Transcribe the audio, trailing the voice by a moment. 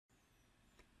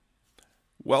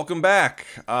Welcome back.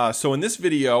 So in this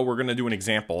video, we're going to do an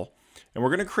example, and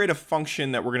we're going to create a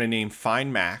function that we're going to name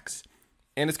findMax,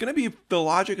 and it's going to be, the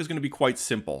logic is going to be quite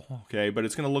simple, okay? But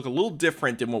it's going to look a little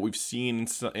different than what we've seen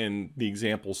in the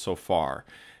examples so far.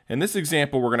 In this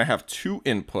example, we're going to have two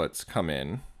inputs come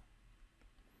in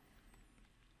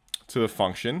to the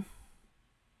function,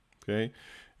 okay?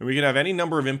 And we can have any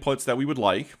number of inputs that we would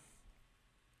like.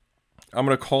 I'm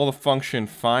going to call the function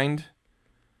findMax,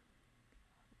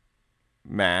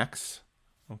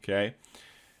 okay?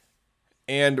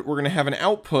 And we're going to have an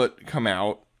output come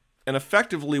out, and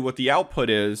effectively what the output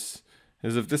is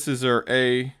if this is our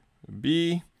A,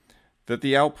 B, that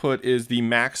the output is the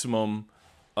maximum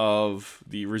of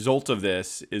the result of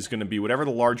this is going to be whatever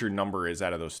the larger number is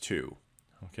out of those two,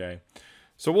 okay?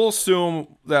 So we'll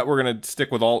assume that we're going to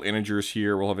stick with all integers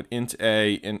here. We'll have an int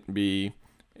A, int B,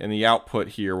 and the output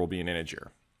here will be an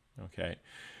integer, okay?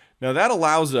 Now that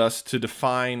allows us to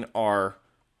define our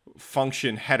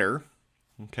function header,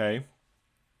 okay,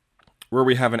 where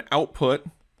we have an output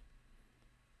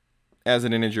as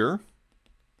an integer,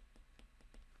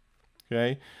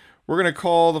 okay. We're going to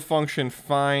call the function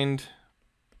findMax,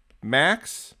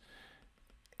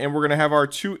 and we're going to have our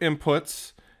two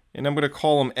inputs, and I'm going to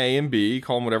call them A and B,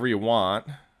 call them whatever you want,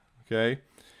 okay.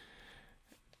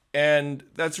 And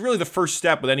that's really the first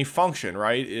step with any function,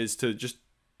 right, is to just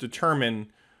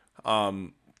determine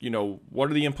you know,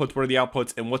 what are the inputs, what are the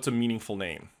outputs, and what's a meaningful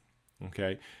name,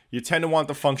 okay? You tend to want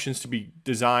the functions to be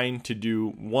designed to do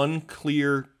one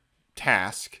clear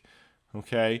task,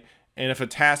 okay? And if a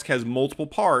task has multiple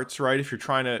parts, right, if you're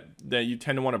trying to, then you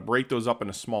tend to want to break those up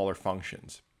into smaller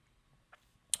functions.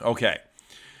 Okay.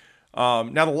 Now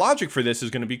the logic for this is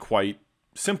going to be quite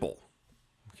simple,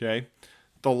 okay?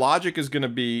 The logic is going to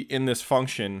be in this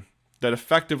function that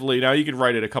effectively, now you could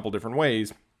write it a couple different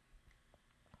ways,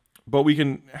 but we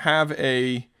can have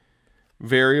a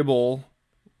variable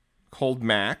called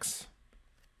max,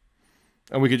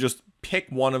 and we could just pick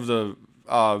one of the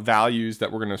values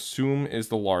that we're going to assume is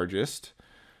the largest,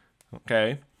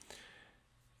 okay?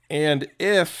 And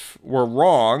if we're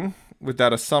wrong with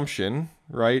that assumption,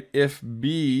 right, if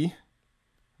B,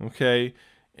 okay,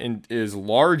 and is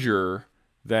larger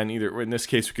than either, in this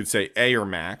case we could say A or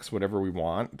max, whatever we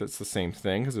want, that's the same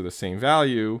thing because they're the same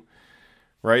value,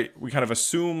 right? We kind of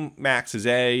assume max is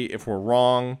A. If we're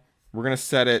wrong, we're going to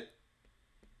set it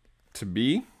to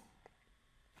B.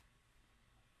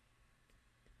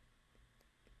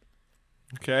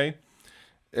 Okay.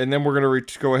 And then we're going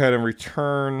to go ahead and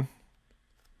return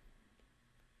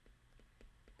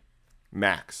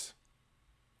max.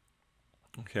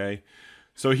 Okay.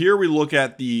 So here we look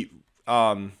at the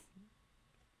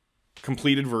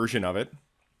completed version of it.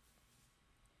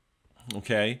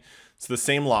 Okay. It's the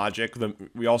same logic.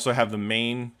 We also have the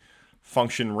main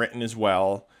function written as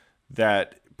well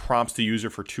that prompts the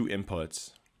user for two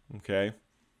inputs. Okay.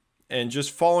 And just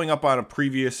following up on a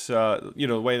previous, you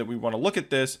know, the way that we want to look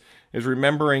at this is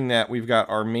remembering that we've got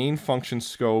our main function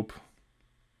scope.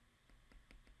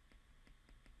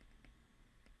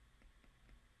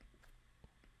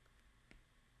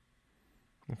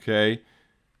 Okay.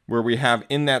 Where we have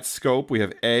in that scope, we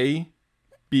have A,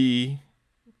 B,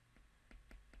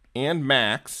 and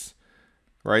max,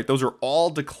 right? Those are all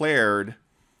declared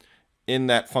in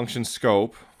that function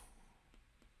scope,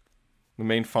 the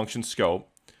main function scope.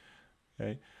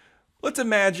 Okay. Let's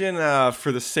imagine,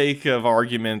 for the sake of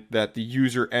argument, that the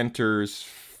user enters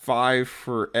 5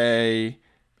 for A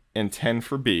and 10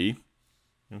 for B.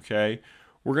 Okay.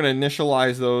 We're going to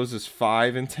initialize those as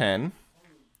 5 and 10,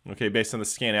 okay, based on the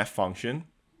scanf function.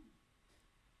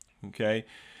 Okay.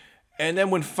 And then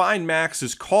when findMax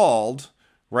is called,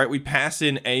 right, we pass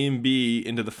in A and B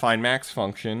into the findMax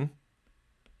function.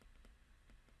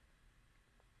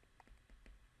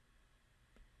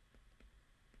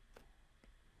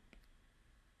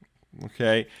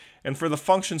 Okay, and for the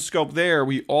function scope there,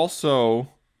 we also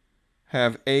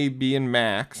have A, B, and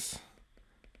max.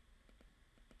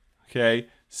 Okay,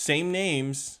 same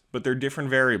names, but they're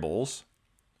different variables.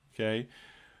 Okay,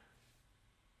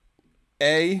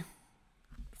 A,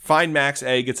 findMax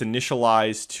A gets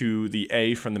initialized to the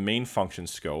A from the main function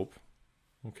scope.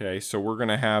 Okay, so we're going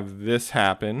to have this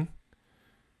happen.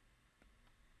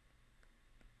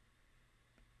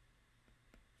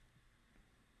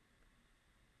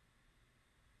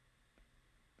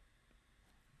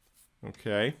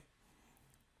 Okay.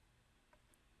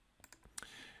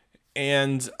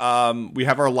 And we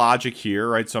have our logic here,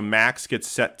 right? So max gets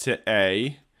set to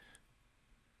A.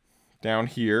 Down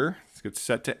here, it gets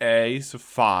set to A, so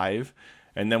 5.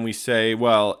 And then we say,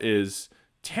 well, is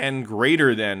 10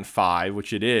 greater than 5,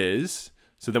 which it is.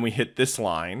 So then we hit this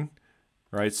line.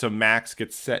 right? So max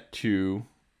gets set to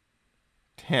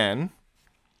 10,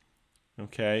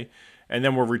 okay? And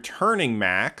then we're returning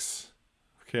max,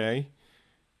 okay?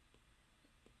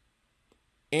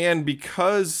 And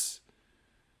because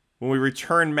when we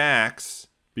return max,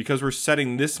 because we're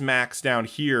setting this max down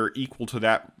here equal to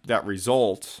that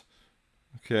result,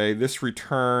 okay, this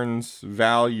returns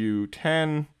value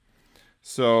 10.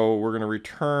 So we're going to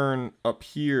return up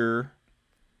here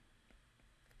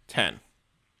 10,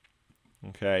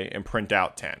 okay, and print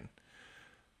out 10.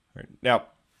 Right. Now,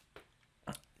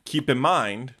 keep in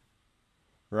mind,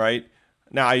 right,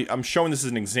 now I'm showing this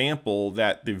as an example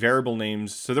that the variable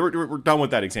names, so we're done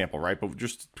with that example, right, but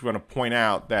just want to point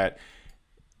out that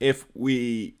if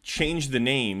we change the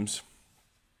names,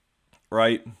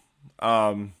 right,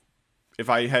 if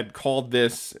I had called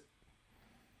this,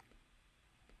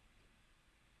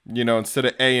 you know, instead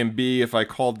of A and B, if I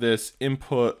called this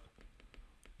input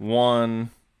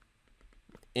 1,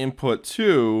 input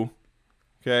 2,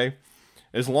 okay,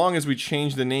 as long as we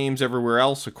change the names everywhere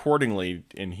else accordingly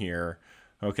in here,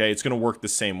 okay, it's going to work the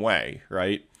same way,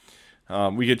 right?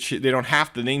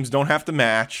 The names don't have to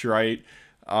match, right?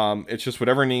 It's just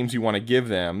whatever names you want to give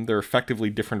them. They're effectively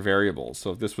different variables.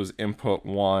 So if this was input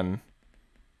 1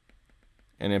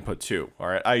 and input 2, all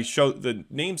right, I show the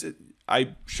names.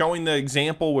 I'm showing the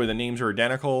example where the names are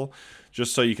identical,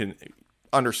 just so you can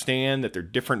understand that they're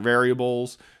different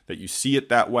variables, that you see it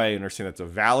that way, and understand that's a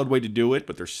valid way to do it,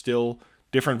 but they're still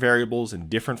different variables and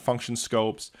different function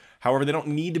scopes. However, they don't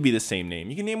need to be the same name.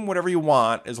 You can name them whatever you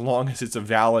want as long as it's a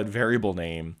valid variable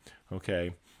name,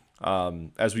 okay,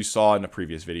 as we saw in the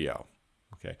previous video.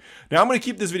 Okay. Now I'm going to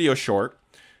keep this video short,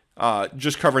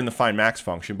 just covering the find max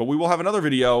function, but we will have another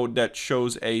video that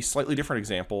shows a slightly different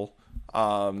example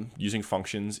using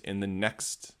functions in the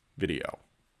next video.